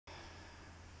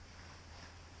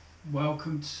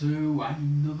Welcome to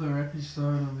another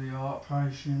episode of The Art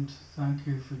Patient. Thank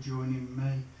you for joining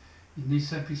me. In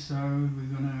this episode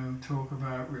we're going to talk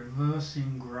about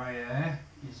reversing grey hair.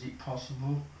 Is it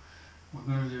possible? We're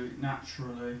going to do it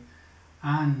naturally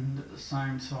and at the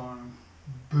same time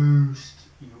boost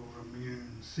your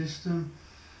immune system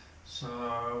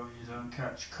so you don't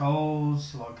catch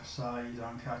colds. Like I say, you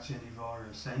don't catch any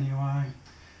virus anyway.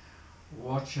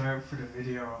 Watch out for the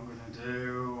video I'm going to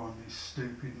do on this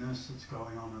stupidness that's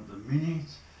going on at the minute,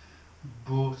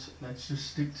 but let's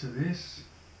just stick to this.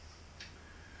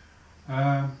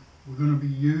 We're going to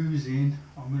be using,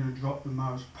 I'm going to drop the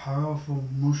most powerful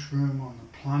mushroom on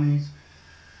the planet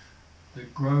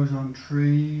that grows on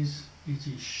trees. It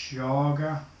is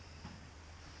chaga,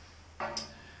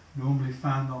 normally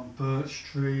found on birch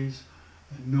trees,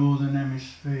 a northern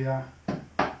hemisphere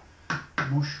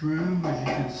mushroom, as you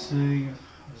can see,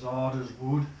 as hard as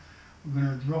wood. We're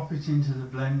going to drop it into the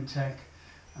blend tech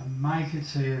and make a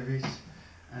tea of it,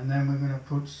 and then we're going to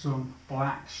put some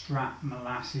blackstrap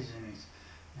molasses in it.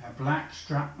 Now,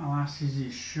 blackstrap molasses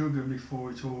is sugar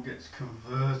before it all gets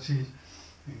converted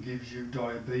and gives you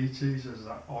diabetes as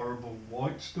that horrible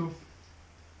white stuff.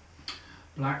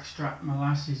 Blackstrap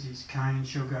molasses is cane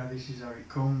sugar. This is how it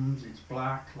comes. It's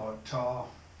black like tar.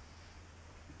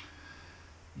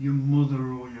 Your mother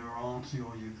or your auntie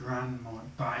or your gran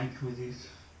might bake with it.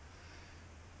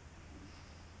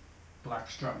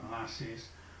 Blackstrap molasses,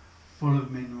 full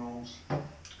of minerals.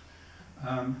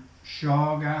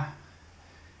 Chaga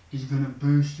is going to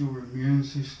boost your immune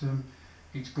system.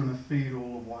 It's going to feed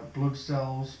all the white blood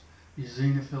cells. The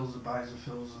eosinophils, the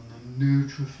basophils and the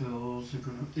neutrophils are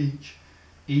going to each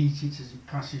eat it as it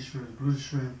passes through the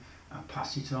bloodstream and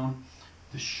pass it on.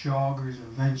 The chaga is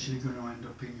eventually going to end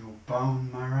up in your bone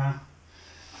marrow,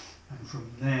 and from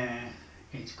there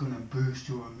it's going to boost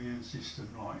your immune system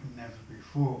like never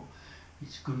before.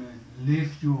 It's going to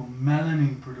lift your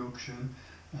melanin production,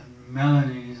 and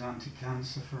melanin is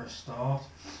anti-cancer for a start,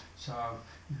 so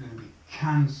you're going to be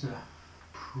cancer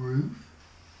proof.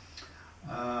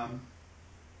 And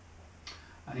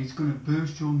it's going to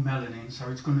boost your melanin, so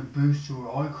it's going to boost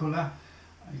your eye colour.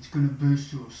 It's going to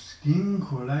boost your skin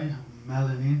colour,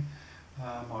 melanin.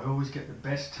 I always get the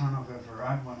best tan I've ever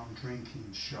had when I'm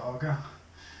drinking chaga.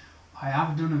 I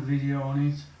have done a video on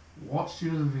it. Watch the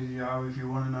other video if you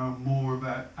want to know more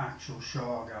about actual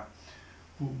chaga.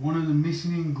 But one of the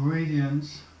missing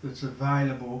ingredients that's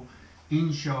available in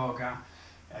chaga,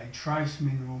 a trace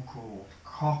mineral called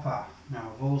copper.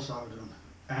 Now, I've also done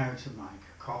how to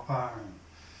make copper,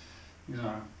 and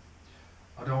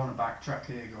I don't want to backtrack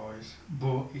here, guys,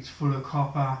 but it's full of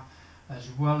copper as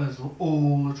well as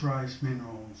all the trace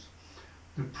minerals.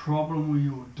 The problem with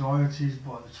your diet is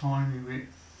by the time you hit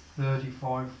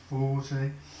 35,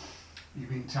 40, you've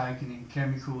been taking in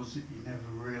chemicals that you never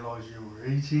realised you were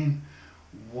eating.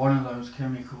 One of those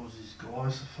chemicals is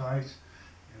glyphosate.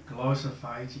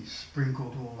 Glyphosate is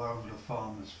sprinkled all over the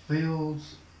farmers'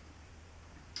 fields.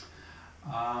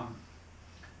 And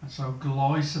so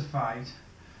glyphosate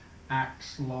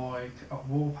acts like a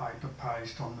wallpaper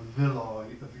paste on the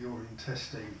villi of your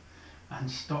intestine and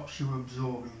stops you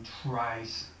absorbing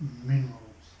trace minerals.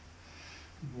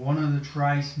 One of the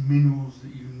trace minerals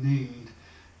that you need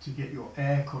to get your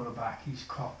hair colour back is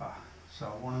copper. So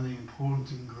one of the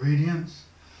important ingredients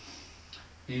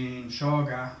in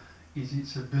chaga is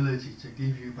its ability to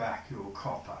give you back your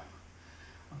copper.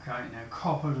 Okay, now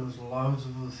copper does loads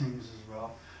of other things as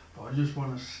well, but I just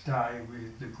want to stay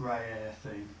with the grey hair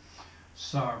thing.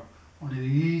 So, one of the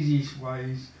easiest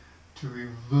ways to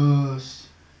reverse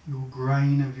your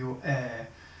graying of your hair,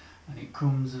 and it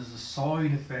comes as a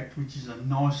side effect, which is a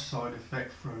nice side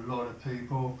effect for a lot of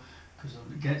people, because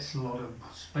it gets a lot of,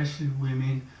 especially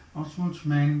women, not so much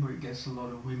men, but it gets a lot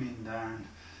of women down,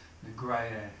 the grey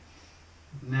hair.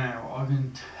 Now, I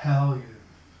can tell you,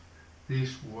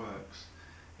 this works.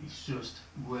 It's just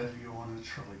whether you want to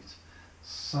treat.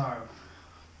 So,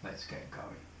 let's get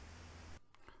going.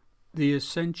 The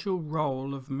essential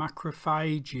role of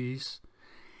macrophages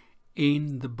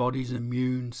in the body's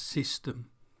immune system.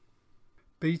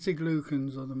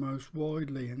 Beta-glucans are the most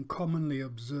widely and commonly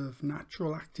observed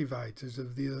natural activators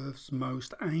of the Earth's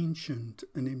most ancient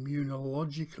and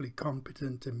immunologically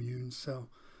competent immune cell,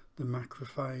 the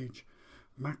macrophage.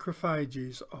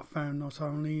 Macrophages are found not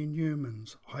only in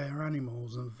humans, higher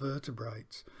animals and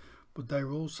vertebrates, but they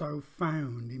are also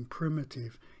found in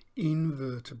primitive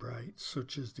invertebrates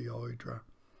such as the hydra,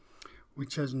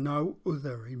 which has no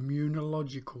other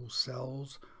immunological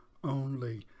cells,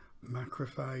 only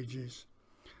macrophages.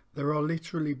 There are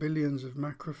literally billions of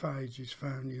macrophages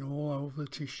found in all over the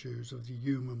tissues of the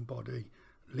human body: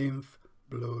 lymph,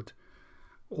 blood,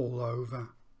 all over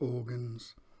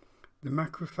organs. The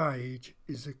macrophage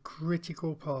is a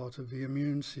critical part of the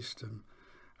immune system,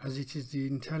 as it is the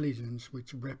intelligence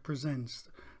which represents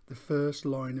the first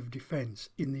line of defense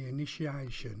in the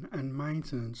initiation and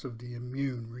maintenance of the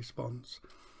immune response.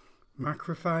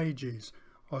 Macrophages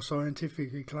are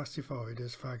scientifically classified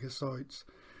as phagocytes.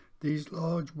 These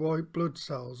large white blood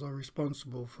cells are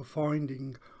responsible for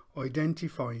finding,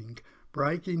 identifying,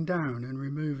 breaking down and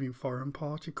removing foreign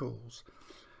particles,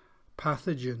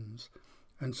 pathogens,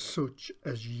 and such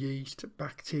as yeast,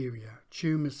 bacteria,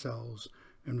 tumour cells,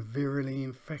 and virally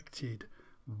infected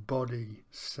body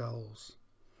cells.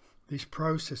 This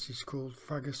process is called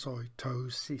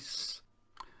phagocytosis,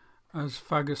 as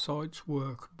phagocytes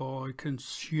work by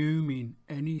consuming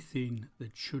anything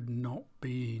that should not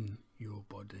be in your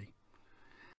body.